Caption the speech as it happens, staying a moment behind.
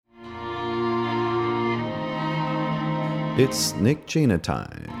It's Nick Jana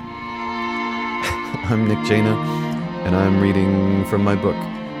time. I'm Nick Jana, and I'm reading from my book,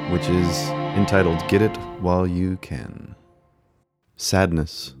 which is entitled Get It While You Can.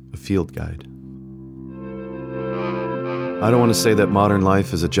 Sadness, a Field Guide. I don't want to say that modern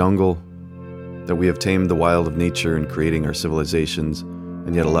life is a jungle, that we have tamed the wild of nature in creating our civilizations,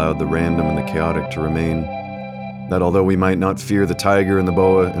 and yet allowed the random and the chaotic to remain. That although we might not fear the tiger and the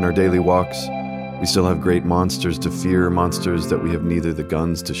boa in our daily walks, we still have great monsters to fear, monsters that we have neither the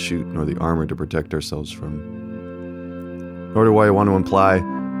guns to shoot nor the armor to protect ourselves from. Nor do I want to imply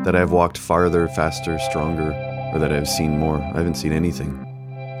that I have walked farther, faster, stronger, or that I have seen more. I haven't seen anything.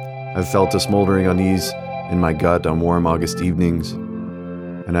 I've felt a smoldering unease in my gut on warm August evenings,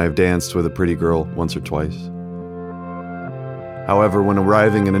 and I have danced with a pretty girl once or twice. However, when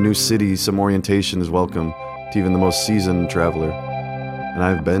arriving in a new city, some orientation is welcome to even the most seasoned traveler. And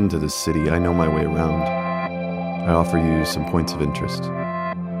I've been to this city, I know my way around. I offer you some points of interest.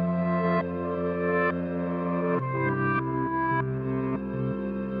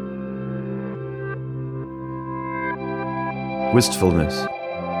 Wistfulness.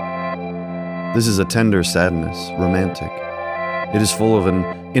 This is a tender sadness, romantic. It is full of an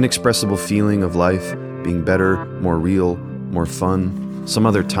inexpressible feeling of life being better, more real, more fun, some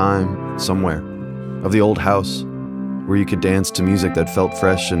other time, somewhere. Of the old house, where you could dance to music that felt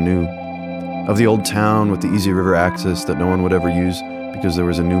fresh and new. Of the old town with the easy river access that no one would ever use because there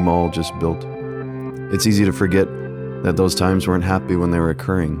was a new mall just built. It's easy to forget that those times weren't happy when they were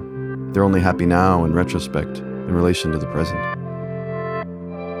occurring. They're only happy now in retrospect, in relation to the present.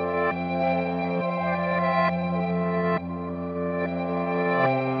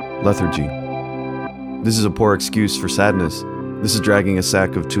 Lethargy. This is a poor excuse for sadness. This is dragging a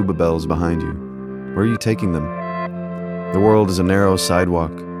sack of tuba bells behind you. Where are you taking them? The world is a narrow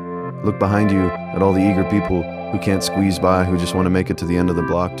sidewalk. Look behind you at all the eager people who can't squeeze by, who just want to make it to the end of the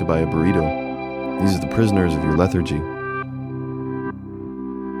block to buy a burrito. These are the prisoners of your lethargy.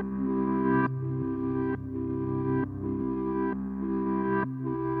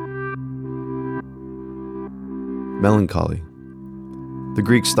 Melancholy. The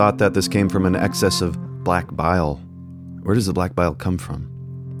Greeks thought that this came from an excess of black bile. Where does the black bile come from?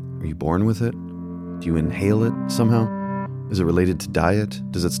 Are you born with it? Do you inhale it somehow? Is it related to diet?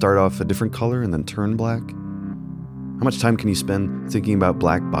 Does it start off a different color and then turn black? How much time can you spend thinking about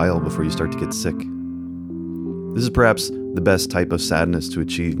black bile before you start to get sick? This is perhaps the best type of sadness to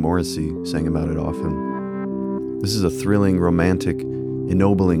achieve. Morrissey sang about it often. This is a thrilling, romantic,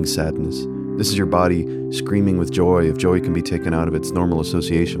 ennobling sadness. This is your body screaming with joy if joy can be taken out of its normal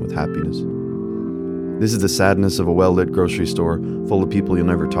association with happiness. This is the sadness of a well-lit grocery store full of people you'll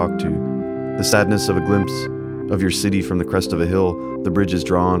never talk to. The sadness of a glimpse of your city from the crest of a hill, the bridge is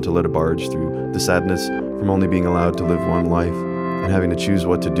drawn to let a barge through. The sadness from only being allowed to live one life and having to choose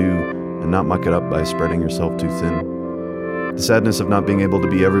what to do and not muck it up by spreading yourself too thin. The sadness of not being able to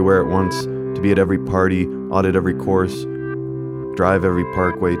be everywhere at once, to be at every party, audit every course, drive every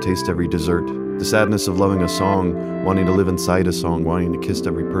parkway, taste every dessert. The sadness of loving a song, wanting to live inside a song, wanting to kiss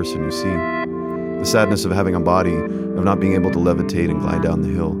every person you see. The sadness of having a body, of not being able to levitate and glide down the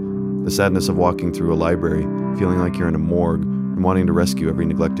hill. The sadness of walking through a library, feeling like you're in a morgue, and wanting to rescue every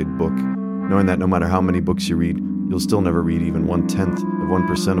neglected book, knowing that no matter how many books you read, you'll still never read even 1/10 of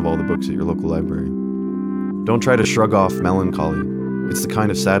 1% of all the books at your local library. Don't try to shrug off melancholy. It's the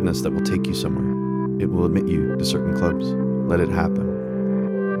kind of sadness that will take you somewhere. It will admit you to certain clubs. Let it happen.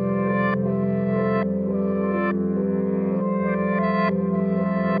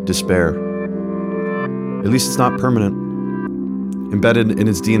 Despair. At least it's not permanent. Embedded in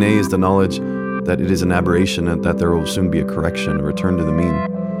its DNA is the knowledge that it is an aberration and that there will soon be a correction, a return to the mean.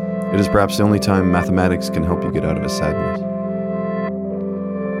 It is perhaps the only time mathematics can help you get out of a sadness.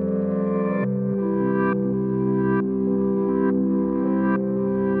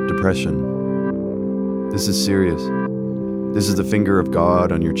 Depression. This is serious. This is the finger of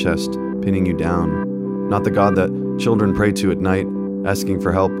God on your chest, pinning you down. Not the God that children pray to at night, asking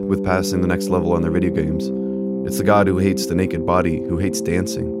for help with passing the next level on their video games. It's the God who hates the naked body, who hates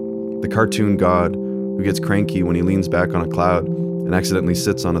dancing. The cartoon God who gets cranky when he leans back on a cloud and accidentally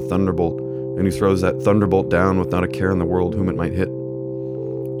sits on a thunderbolt, and who throws that thunderbolt down with not a care in the world whom it might hit.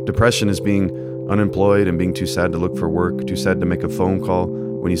 Depression is being unemployed and being too sad to look for work, too sad to make a phone call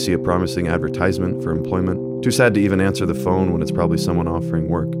when you see a promising advertisement for employment, too sad to even answer the phone when it's probably someone offering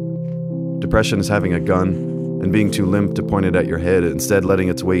work. Depression is having a gun and being too limp to point it at your head, instead letting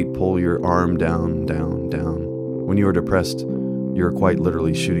its weight pull your arm down, down, down. When you are depressed, you are quite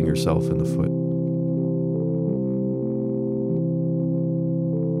literally shooting yourself in the foot.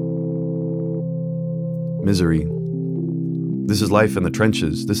 Misery. This is life in the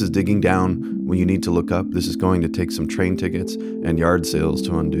trenches. This is digging down when you need to look up. This is going to take some train tickets and yard sales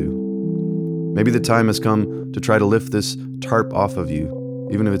to undo. Maybe the time has come to try to lift this tarp off of you,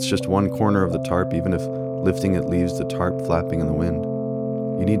 even if it's just one corner of the tarp, even if lifting it leaves the tarp flapping in the wind.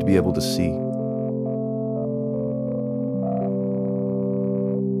 You need to be able to see.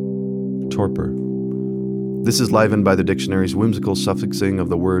 Torpor. This is livened by the dictionary's whimsical suffixing of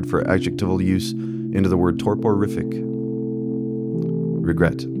the word for adjectival use into the word torporific.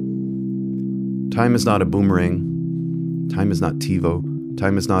 Regret. Time is not a boomerang. Time is not TiVo.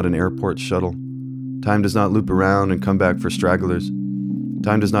 Time is not an airport shuttle. Time does not loop around and come back for stragglers.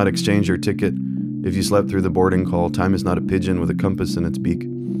 Time does not exchange your ticket if you slept through the boarding call. Time is not a pigeon with a compass in its beak.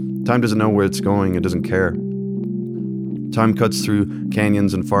 Time doesn't know where it's going. It doesn't care. Time cuts through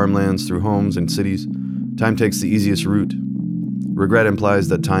canyons and farmlands, through homes and cities. Time takes the easiest route. Regret implies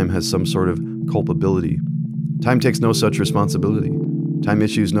that time has some sort of culpability. Time takes no such responsibility. Time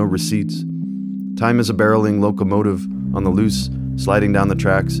issues no receipts. Time is a barreling locomotive on the loose, sliding down the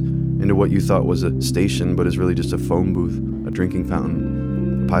tracks into what you thought was a station, but is really just a phone booth, a drinking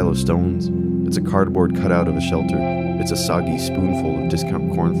fountain, a pile of stones. It's a cardboard cutout of a shelter. It's a soggy spoonful of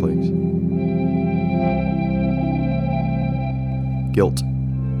discount cornflakes. Guilt.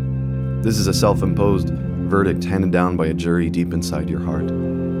 This is a self-imposed verdict handed down by a jury deep inside your heart.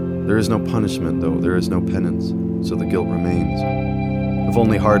 There is no punishment, though. There is no penance, so the guilt remains. If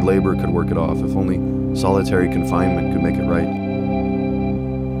only hard labor could work it off. If only solitary confinement could make it right.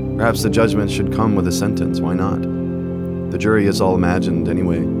 Perhaps the judgment should come with a sentence. Why not? The jury is all imagined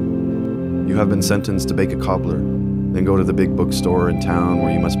anyway. You have been sentenced to bake a cobbler, then go to the big bookstore in town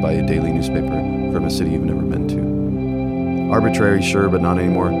where you must buy a daily newspaper from a city you've never been to. Arbitrary, sure, but not any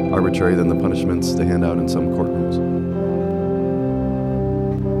more arbitrary than the punishments they hand out in some courtrooms.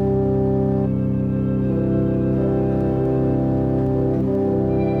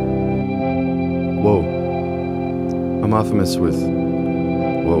 Whoa. Homophonous with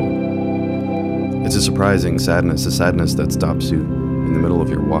whoa. It's a surprising sadness, a sadness that stops you in the middle of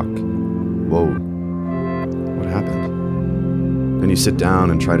your walk. Whoa. What happened? Then you sit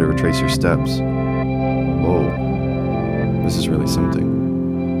down and try to retrace your steps. Whoa. This is really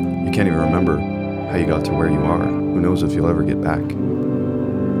something. You can't even remember how you got to where you are. Who knows if you'll ever get back.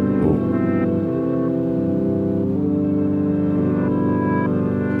 Whoa.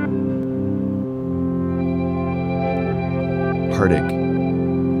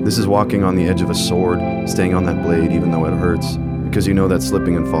 Heartache. This is walking on the edge of a sword, staying on that blade even though it hurts, because you know that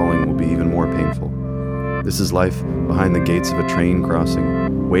slipping and falling will be even more painful. This is life behind the gates of a train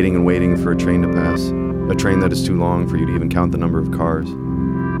crossing, waiting and waiting for a train to pass. A train that is too long for you to even count the number of cars.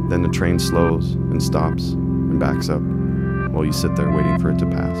 Then the train slows and stops and backs up while you sit there waiting for it to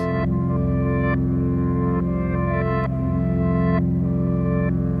pass.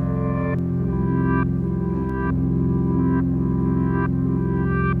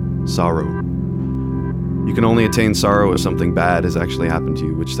 Sorrow. You can only attain sorrow if something bad has actually happened to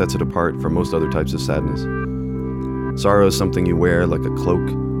you, which sets it apart from most other types of sadness. Sorrow is something you wear like a cloak.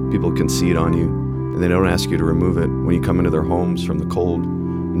 People can see it on you, and they don't ask you to remove it when you come into their homes from the cold.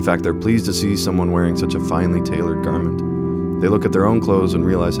 In fact, they're pleased to see someone wearing such a finely tailored garment. They look at their own clothes and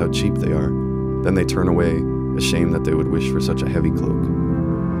realize how cheap they are. Then they turn away, ashamed that they would wish for such a heavy cloak.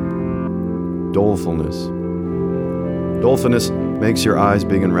 Dolefulness. Dolefulness makes your eyes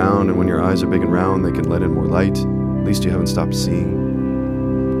big and round, and when your eyes are big and round, they can let in more light. At least you haven't stopped seeing.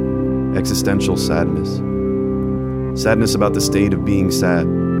 Existential sadness. Sadness about the state of being sad.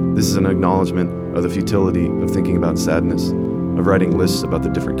 This is an acknowledgement of the futility of thinking about sadness, of writing lists about the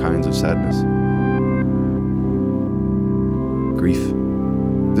different kinds of sadness. Grief.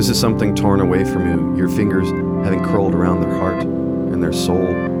 This is something torn away from you, your fingers having curled around their heart and their soul,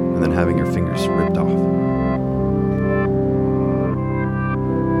 and then having your fingers ripped off.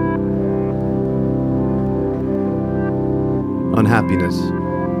 Unhappiness.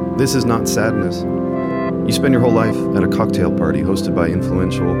 This is not sadness. You spend your whole life at a cocktail party hosted by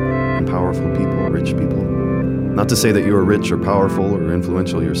influential and powerful people, rich people. Not to say that you are rich or powerful or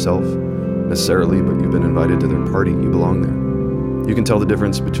influential yourself, necessarily, but you've been invited to their party. You belong there. You can tell the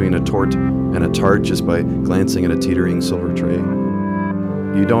difference between a tort and a tart just by glancing at a teetering silver tray.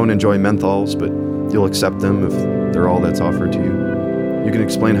 You don't enjoy menthols, but you'll accept them if they're all that's offered to you. You can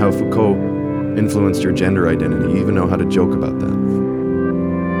explain how Foucault influenced your gender identity. You even know how to joke about that.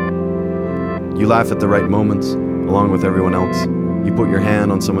 You laugh at the right moments, along with everyone else. You put your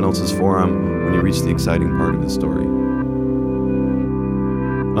hand on someone else's forearm when you reach the exciting part of the story.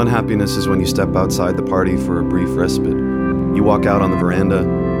 Unhappiness is when you step outside the party for a brief respite. You walk out on the veranda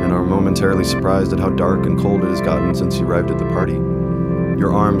and are momentarily surprised at how dark and cold it has gotten since you arrived at the party.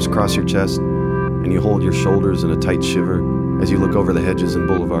 Your arms cross your chest, and you hold your shoulders in a tight shiver as you look over the hedges and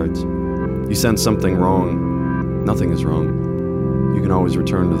boulevards. You sense something wrong. Nothing is wrong. You can always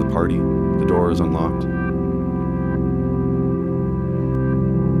return to the party. The door is unlocked.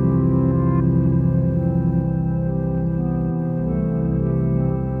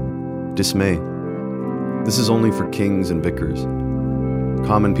 Dismay. This is only for kings and vicars.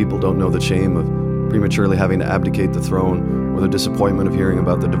 Common people don't know the shame of prematurely having to abdicate the throne, or the disappointment of hearing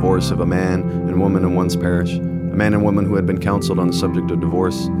about the divorce of a man and woman in one's parish, a man and woman who had been counseled on the subject of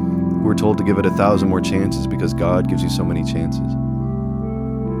divorce, who were told to give it 1,000 more chances because God gives you so many chances.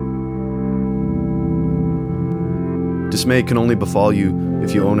 Dismay can only befall you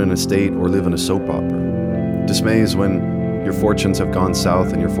if you own an estate or live in a soap opera. Dismay is when your fortunes have gone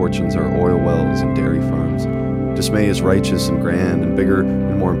south and your fortunes are oil wells and dairy farms. Dismay is righteous and grand and bigger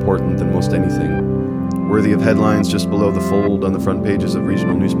and more important than most anything, worthy of headlines just below the fold on the front pages of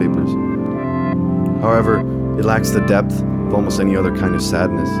regional newspapers. However, it lacks the depth of almost any other kind of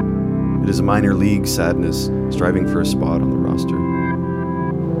sadness. It is a minor league sadness striving for a spot on the roster.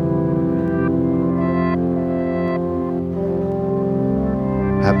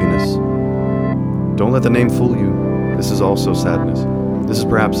 Happiness. Don't let the name fool you. This is also sadness. This is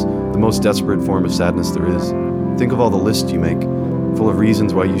perhaps the most desperate form of sadness there is. Think of all the lists you make, full of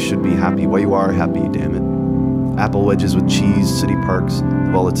reasons why you should be happy, why you are happy, damn it. Apple wedges with cheese, city parks, the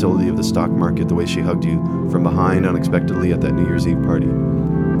volatility of the stock market, the way she hugged you from behind unexpectedly at that New Year's Eve party.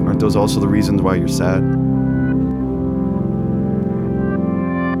 Aren't those also the reasons why you're sad?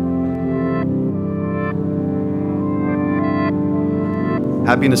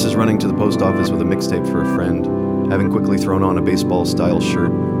 Happiness is running to the post office with a mixtape for a friend, having quickly thrown on a baseball-style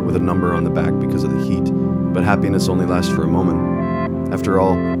shirt with a number on the back because of the heat, but happiness only lasts for a moment. After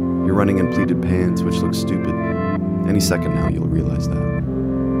all, you're running in pleated pants, which looks stupid. Any second now, you'll realize that.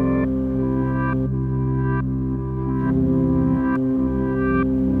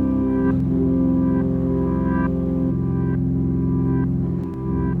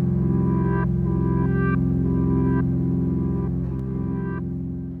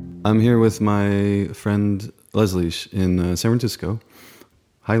 I'm here with my friend Leslie in San Francisco.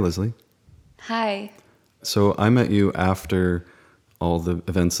 Hi, Leslie. Hi. So I met you after all the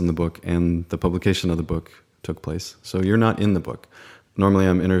events in the book and the publication of the book took place. So you're not in the book. Normally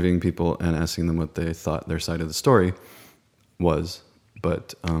I'm interviewing people and asking them what they thought their side of the story was,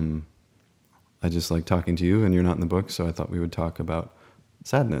 but I just like talking to you and you're not in the book, so I thought we would talk about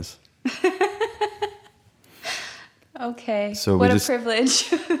sadness. Okay. So what a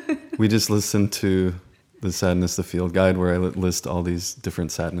privilege. We just listened to the Sadness the Field Guide where I list all these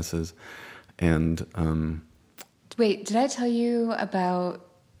different sadnesses. And wait, did I tell you about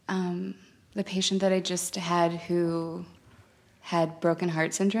the patient that I just had who had broken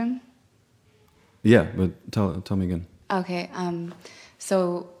heart syndrome? Yeah, but tell me again. Okay.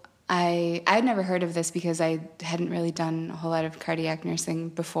 So I had never heard of this because I hadn't really done a whole lot of cardiac nursing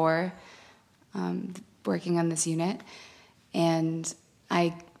before working on this unit. And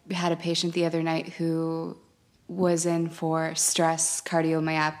I had a patient the other night who was in for stress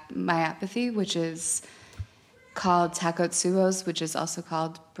cardiomyopathy, which is called Takotsubo's, which is also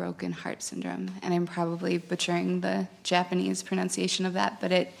called broken heart syndrome. And I'm probably butchering the Japanese pronunciation of that,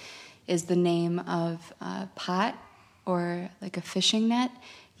 but it is the name of a pot or like a fishing net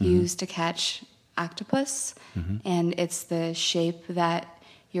used to catch octopus. And it's the shape that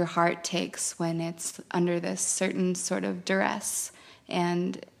your heart takes when it's under this certain sort of duress.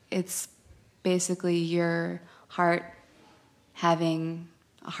 And it's basically your heart having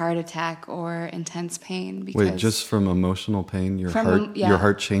a heart attack or intense pain. Because wait, just from emotional pain, your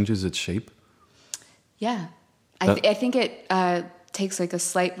heart changes its shape? Yeah. I think it takes like a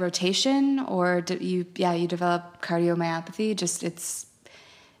slight rotation, or you develop cardiomyopathy. Just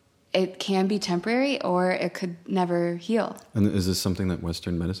it can be temporary, or it could never heal. And is this something that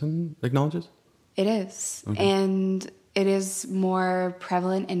Western medicine acknowledges? It is. Okay. And it is more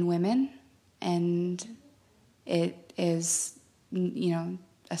prevalent in women, and it is,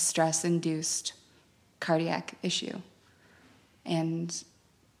 a stress-induced cardiac issue. And,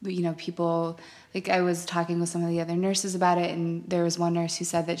 people, like I was talking with some of the other nurses about it, and there was one nurse who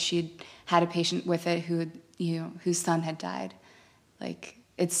said that she'd had a patient with it whose son had died. Like,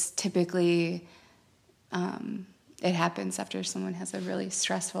 it's typically, it happens after someone has a really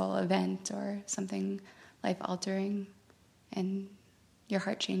stressful event or something life-altering, and your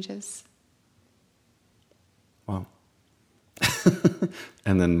heart changes. Wow.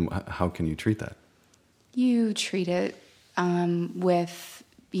 And then how can you treat that? You treat it with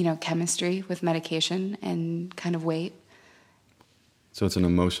chemistry with medication and kind of wait. So it's an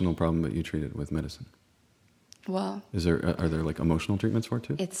emotional problem, but you treat it with medicine. Well, are there like emotional treatments for it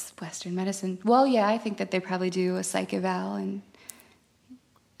too? It's Western medicine. Well, yeah, I think that they probably do a psych eval, and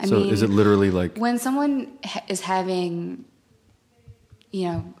I mean, is it literally like when someone is having,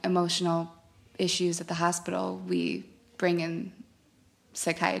 emotional issues at the hospital, we bring in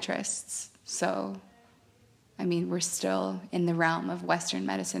psychiatrists. So, I mean, we're still in the realm of Western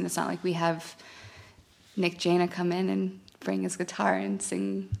medicine. It's not like we have Nick Jana come in and bring his guitar and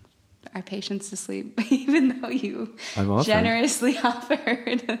sing our patients to sleep, even though you generously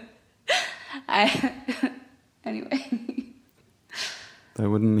offered. Anyway. That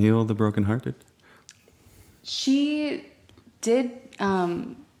wouldn't heal the brokenhearted? She did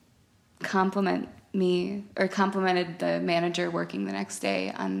compliment me, or complimented the manager working the next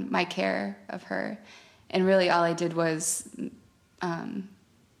day on my care of her. And really all I did was,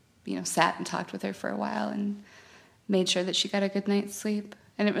 sat and talked with her for a while and made sure that she got a good night's sleep.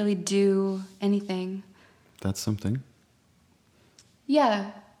 I didn't really do anything. That's something.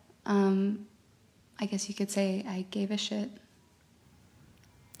 Yeah. I guess you could say I gave a shit.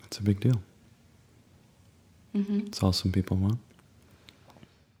 That's a big deal. Mm-hmm. It's all some people want.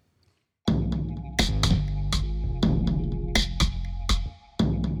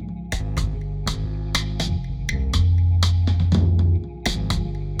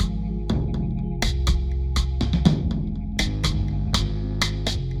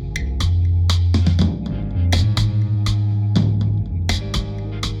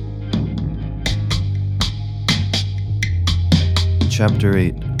 Chapter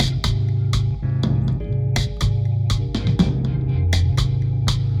 8.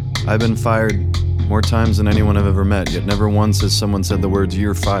 I've been fired more times than anyone I've ever met, yet never once has someone said the words,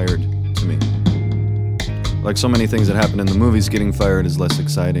 "You're fired," to me. Like so many things that happen in the movies, getting fired is less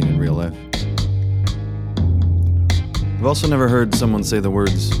exciting in real life. I've also never heard someone say the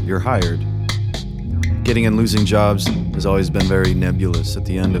words, "You're hired." Getting and losing jobs has always been very nebulous. At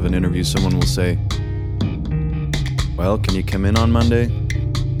the end of an interview, someone will say, "Well, can you come in on Monday?"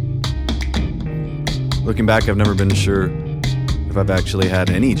 Looking back, I've never been sure if I've actually had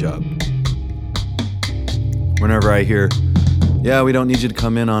any job. Whenever I hear, "Yeah, we don't need you to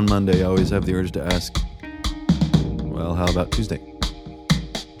come in on Monday," I always have the urge to ask, "Well, how about Tuesday?"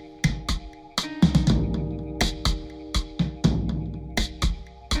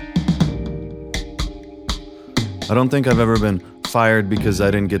 I don't think I've ever been fired because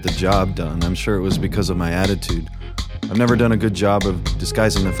I didn't get the job done. I'm sure it was because of my attitude. I've never done a good job of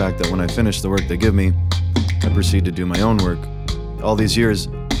disguising the fact that when I finish the work they give me, I proceed to do my own work. All these years,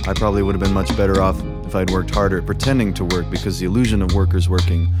 I probably would have been much better off if I'd worked harder at pretending to work, because the illusion of workers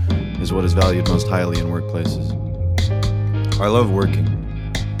working is what is valued most highly in workplaces. I love working.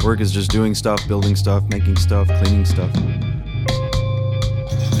 Work is just doing stuff, building stuff, making stuff, cleaning stuff.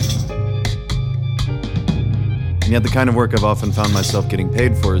 And yet the kind of work I've often found myself getting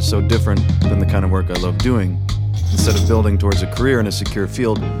paid for is so different than the kind of work I love doing. Instead of building towards a career in a secure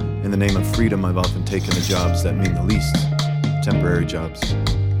field, in the name of freedom, I've often taken the jobs that mean the least. Temporary jobs.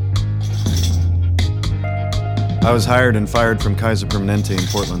 I was hired and fired from Kaiser Permanente in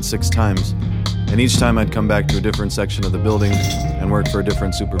Portland 6 times, and each time I'd come back to a different section of the building and work for a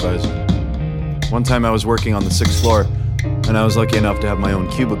different supervisor. One time I was working on the 6th floor, and I was lucky enough to have my own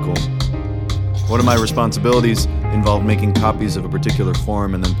cubicle. One of my responsibilities involved making copies of a particular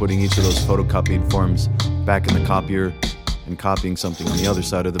form and then putting each of those photocopied forms back in the copier and copying something on the other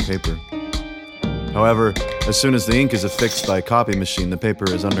side of the paper. However, as soon as the ink is affixed by a copy machine, the paper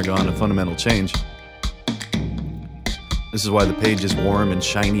has undergone a fundamental change. This is why the page is warm and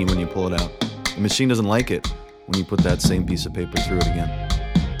shiny when you pull it out. The machine doesn't like it when you put that same piece of paper through it again.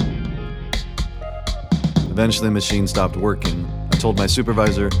 Eventually, the machine stopped working. I told my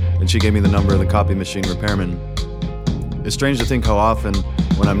supervisor, and she gave me the number of the copy machine repairman. It's strange to think how often,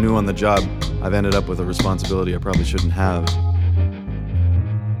 when I'm new on the job, I've ended up with a responsibility I probably shouldn't have.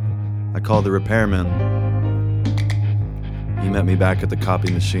 I called the repairman. He met me back at the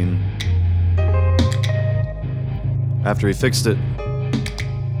copy machine. After he fixed it,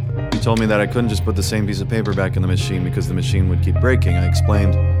 he told me that I couldn't just put the same piece of paper back in the machine because the machine would keep breaking. I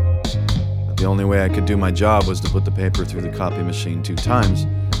explained that the only way I could do my job was to put the paper through the copy machine 2 times,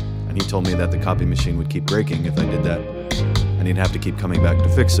 and he told me that the copy machine would keep breaking if I did that, and he'd have to keep coming back to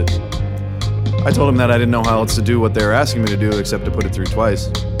fix it. I told him that I didn't know how else to do what they were asking me to do except to put it through twice.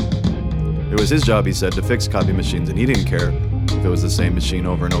 It was his job, he said, to fix copy machines, and he didn't care if it was the same machine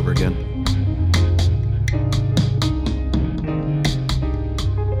over and over again.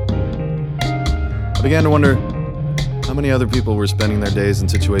 I began to wonder How many other people were spending their days in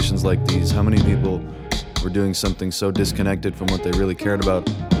situations like these? How many people were doing something so disconnected from what they really cared about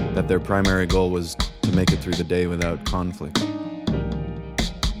that their primary goal was to make it through the day without conflict?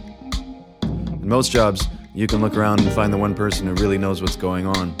 In most jobs, you can look around and find the one person who really knows what's going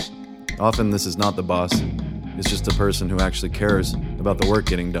on. Often this is not the boss, it's just the person who actually cares about the work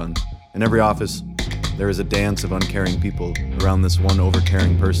getting done. In every office, there is a dance of uncaring people around this one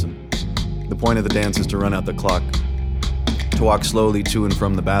overcaring person. The point of the dance is to run out the clock, to walk slowly to and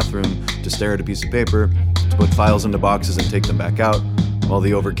from the bathroom, to stare at a piece of paper, to put files into boxes and take them back out, while the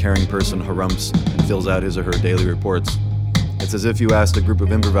overcaring person harumphs and fills out his or her daily reports. It's as if you asked a group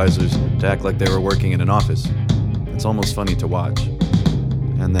of improvisers to act like they were working in an office. It's almost funny to watch.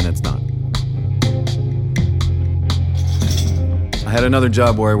 And then it's not. I had another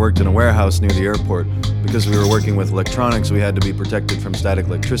job where I worked in a warehouse near the airport. Because we were working with electronics, we had to be protected from static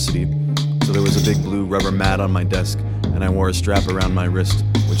electricity. So there was a big blue rubber mat on my desk, and I wore a strap around my wrist,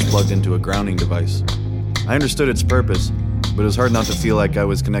 which plugged into a grounding device. I understood its purpose, but it was hard not to feel like I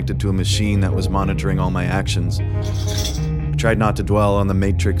was connected to a machine that was monitoring all my actions. I tried not to dwell on the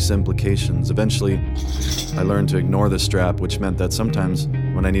matrix implications. Eventually, I learned to ignore the strap, which meant that sometimes,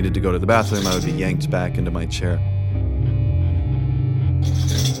 when I needed to go to the bathroom, I would be yanked back into my chair.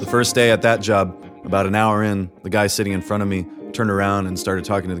 The first day at that job, about an hour in, the guy sitting in front of me turned around and started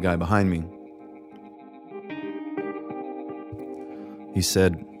talking to the guy behind me. He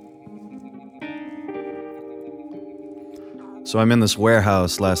said, "So I'm in this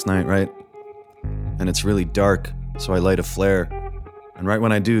warehouse last night, right? And it's really dark, so I light a flare. And right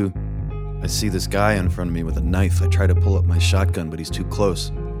when I do, I see this guy in front of me with a knife. I try to pull up my shotgun, but he's too close.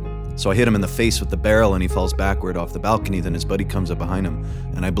 So I hit him in the face with the barrel and he falls backward off the balcony. Then his buddy comes up behind him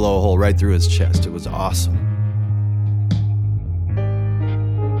and I blow a hole right through his chest. It was awesome."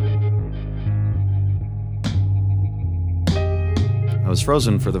 I was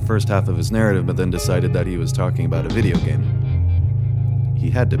frozen for the first half of his narrative, but then decided that he was talking about a video game. He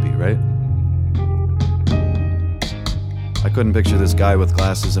had to be, right? I couldn't picture this guy with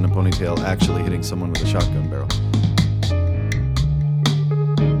glasses and a ponytail actually hitting someone with a shotgun barrel.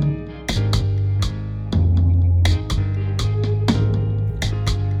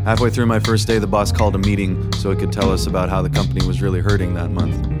 Halfway through my first day, the boss called a meeting so he could tell us about how the company was really hurting that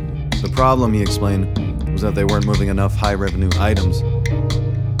month. The problem, he explained, was that they weren't moving enough high-revenue items.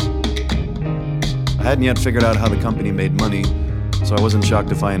 I hadn't yet figured out how the company made money, so I wasn't shocked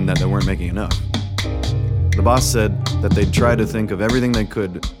to find that they weren't making enough. The boss said that they'd tried to think of everything they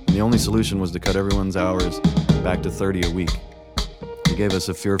could, and the only solution was to cut everyone's hours back to 30 a week. He gave us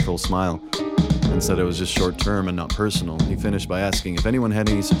a fearful smile and said it was just short-term and not personal. He finished by asking if anyone had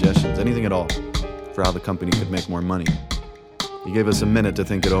any suggestions, anything at all, for how the company could make more money. He gave us a minute to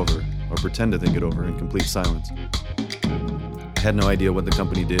think it over, or pretend to think it over in complete silence. I had no idea what the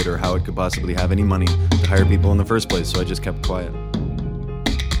company did or how it could possibly have any money to hire people in the first place, so I just kept quiet.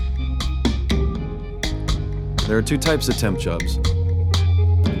 There are two types of temp jobs.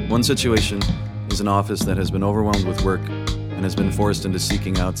 One situation is an office that has been overwhelmed with work and has been forced into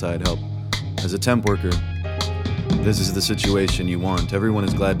seeking outside help. As a temp worker, this is the situation you want. Everyone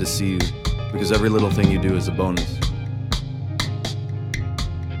is glad to see you because every little thing you do is a bonus.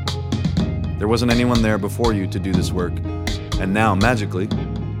 There wasn't anyone there before you to do this work, and now, magically,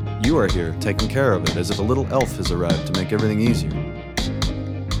 you are here, taking care of it, as if a little elf has arrived to make everything easier.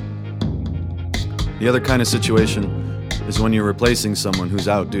 The other kind of situation is when you're replacing someone who's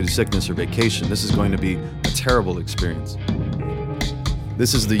out due to sickness or vacation. This is going to be a terrible experience.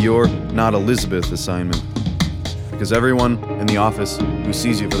 This is the "You're Not Elizabeth" assignment, because everyone in the office who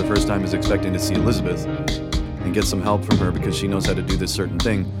sees you for the first time is expecting to see Elizabeth and get some help from her because she knows how to do this certain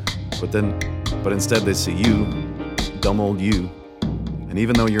thing, but instead they see you, dumb old you, and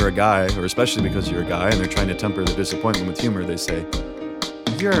even though you're a guy, or especially because you're a guy and they're trying to temper their disappointment with humor, they say,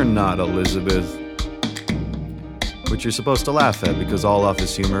 "You're not Elizabeth," which you're supposed to laugh at because all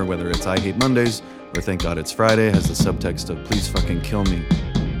office humor, whether it's "I hate Mondays" or "Thank God it's Friday," has the subtext of "Please fucking kill me."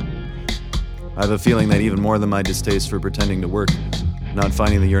 I have a feeling that even more than my distaste for pretending to work, not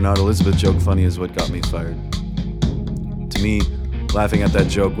finding the "You're Not Elizabeth" joke funny is what got me fired. To me, laughing at that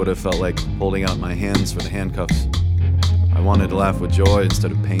joke would have felt like holding out my hands for the handcuffs. I wanted to laugh with joy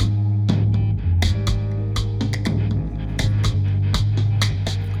instead of pain.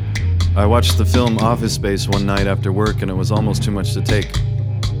 I watched the film Office Space one night after work and it was almost too much to take.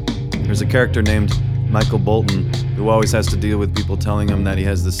 There's a character named Michael Bolton who always has to deal with people telling him that he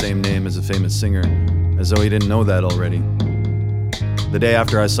has the same name as a famous singer, as though he didn't know that already. The day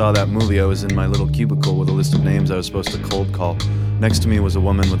after I saw that movie, I was in my little cubicle with a list of names I was supposed to cold call. Next to me was a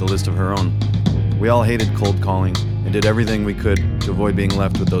woman with a list of her own. We all hated cold calling, and and did everything we could to avoid being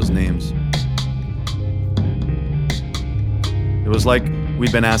left with those names. It was like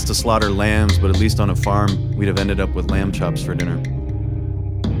we'd been asked to slaughter lambs, but at least on a farm, we'd have ended up with lamb chops for dinner.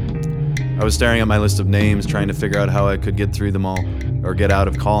 I was staring at my list of names, trying to figure out how I could get through them all, or get out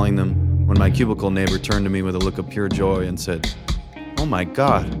of calling them, when my cubicle neighbor turned to me with a look of pure joy and said, "Oh my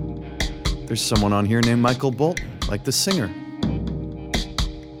God, there's someone on here named Michael Bolton, like the singer."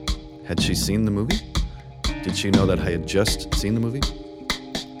 Had she seen the movie? Did she know that I had just seen the movie?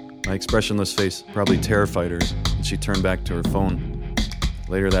 My expressionless face probably terrified her, and she turned back to her phone.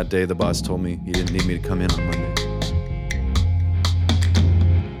 Later that day, the boss told me he didn't need me to come in on Monday.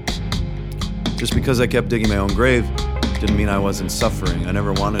 Just because I kept digging my own grave didn't mean I wasn't suffering. I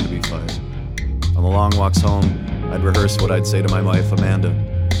never wanted to be fired. On the long walks home, I'd rehearse what I'd say to my wife, Amanda.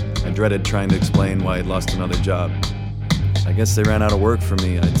 I dreaded trying to explain why I'd lost another job. I guess they ran out of work for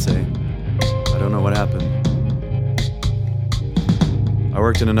me, I'd say. I don't know what happened. I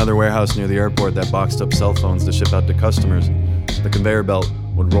worked in another warehouse near the airport that boxed up cell phones to ship out to customers. The conveyor belt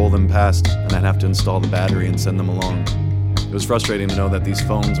would roll them past, and I'd have to install the battery and send them along. It was frustrating to know that these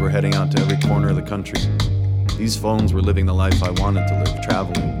phones were heading out to every corner of the country. These phones were living the life I wanted to live,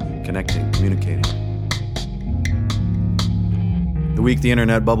 traveling, connecting, communicating. The week the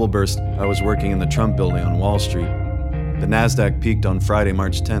internet bubble burst, I was working in the Trump building on Wall Street. The NASDAQ peaked on Friday,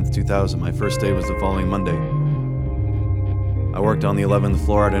 March 10th, 2000. My first day was the following Monday. I worked on the 11th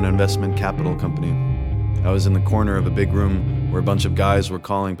floor at an investment capital company. I was in the corner of a big room where a bunch of guys were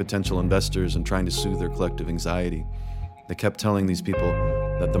calling potential investors and trying to soothe their collective anxiety. They kept telling these people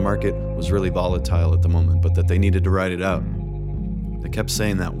that the market was really volatile at the moment, but that they needed to ride it out. They kept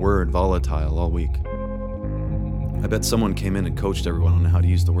saying that word, volatile, all week. I bet someone came in and coached everyone on how to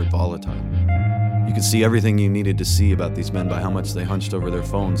use the word volatile. You could see everything you needed to see about these men by how much they hunched over their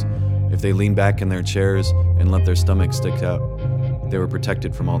phones. If they leaned back in their chairs and let their stomachs stick out, they were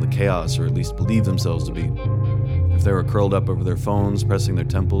protected from all the chaos, or at least believed themselves to be. If they were curled up over their phones, pressing their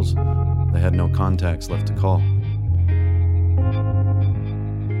temples, they had no contacts left to call.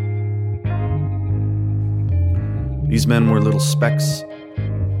 These men were little specks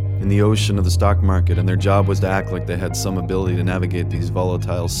in the ocean of the stock market, and their job was to act like they had some ability to navigate these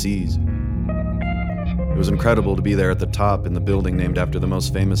volatile seas. It was incredible to be there at the top in the building named after the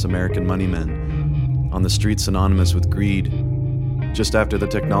most famous American money men, on the street synonymous with greed. Just after the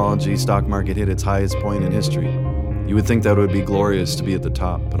technology stock market hit its highest point in history, you would think that it would be glorious to be at the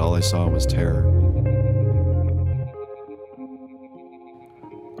top, but all I saw was terror.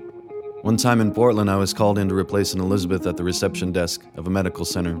 One time in Portland, I was called in to replace an Elizabeth at the reception desk of a medical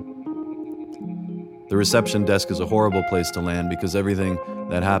center. The reception desk is a horrible place to land because everything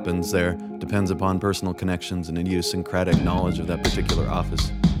that happens there depends upon personal connections and idiosyncratic knowledge of that particular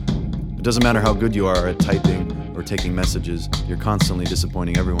office. It doesn't matter how good you are at typing or taking messages, you're constantly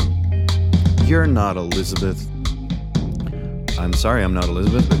disappointing everyone. "You're not Elizabeth." "I'm sorry, I'm not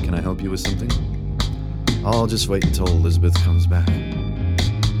Elizabeth, but can I help you with something?" "I'll just wait until Elizabeth comes back."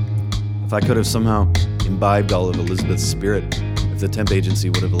 If I could have somehow imbibed all of Elizabeth's spirit, if the temp agency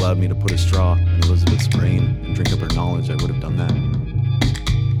would have allowed me to put a straw in Elizabeth's brain and drink up her knowledge, I would have done that.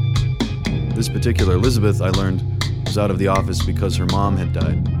 This particular Elizabeth, I learned, was out of the office because her mom had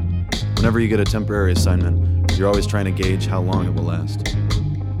died. Whenever you get a temporary assignment, you're always trying to gauge how long it will last.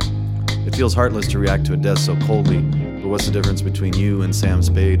 It feels heartless to react to a death so coldly, but what's the difference between you and Sam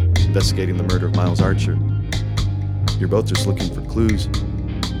Spade investigating the murder of Miles Archer? You're both just looking for clues.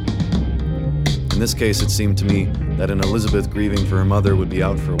 In this case, it seemed to me that an Elizabeth grieving for her mother would be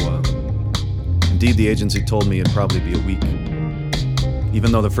out for a while. Indeed, the agency told me it'd probably be a week.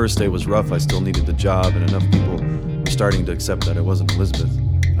 Even though the first day was rough, I still needed the job, and enough people were starting to accept that I wasn't Elizabeth.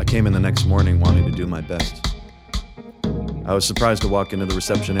 I came in the next morning wanting to do my best. I was surprised to walk into the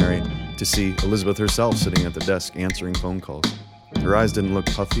reception area to see Elizabeth herself sitting at the desk answering phone calls. Her eyes didn't look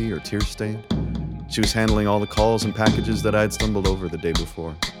puffy or tear-stained. She was handling all the calls and packages that I had stumbled over the day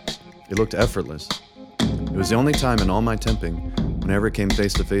before. It looked effortless. It was the only time in all my temping when I ever came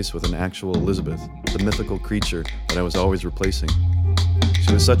face to face with an actual Elizabeth, the mythical creature that I was always replacing.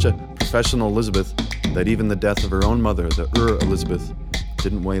 She was such a professional Elizabeth that even the death of her own mother, the Elizabeth,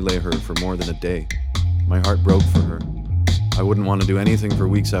 didn't waylay her for more than a day. My heart broke for her. I wouldn't want to do anything for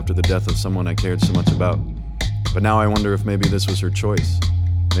weeks after the death of someone I cared so much about. But now I wonder if maybe this was her choice.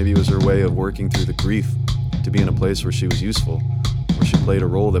 Maybe it was her way of working through the grief to be in a place where she was useful, where she played a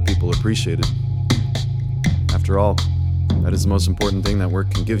role that people appreciated. After all, that is the most important thing that work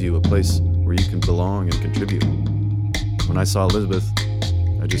can give you, a place where you can belong and contribute. When I saw Elizabeth,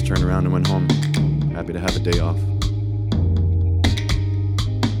 I just turned around and went home, happy to have a day off.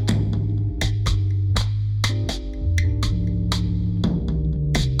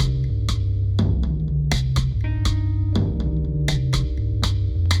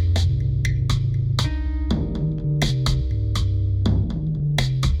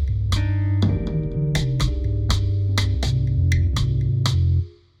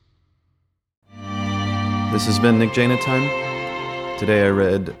 This has been Nick Jaina Time. Today I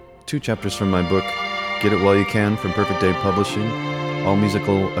read 2 chapters from my book, Get It While You Can, from Perfect Day Publishing. All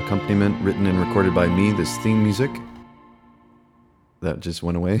musical accompaniment written and recorded by me. This theme music, that just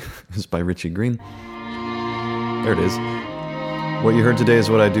went away, is by Richie Green. There it is. What you heard today is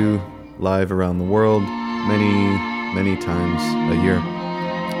what I do live around the world many times a year.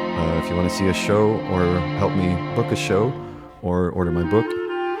 If you want to see a show or help me book a show or order my book,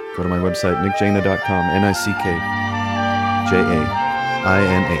 go to my website, nickjaina.com, NICKJAINA.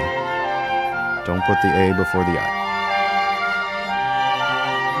 Don't put the A before the I.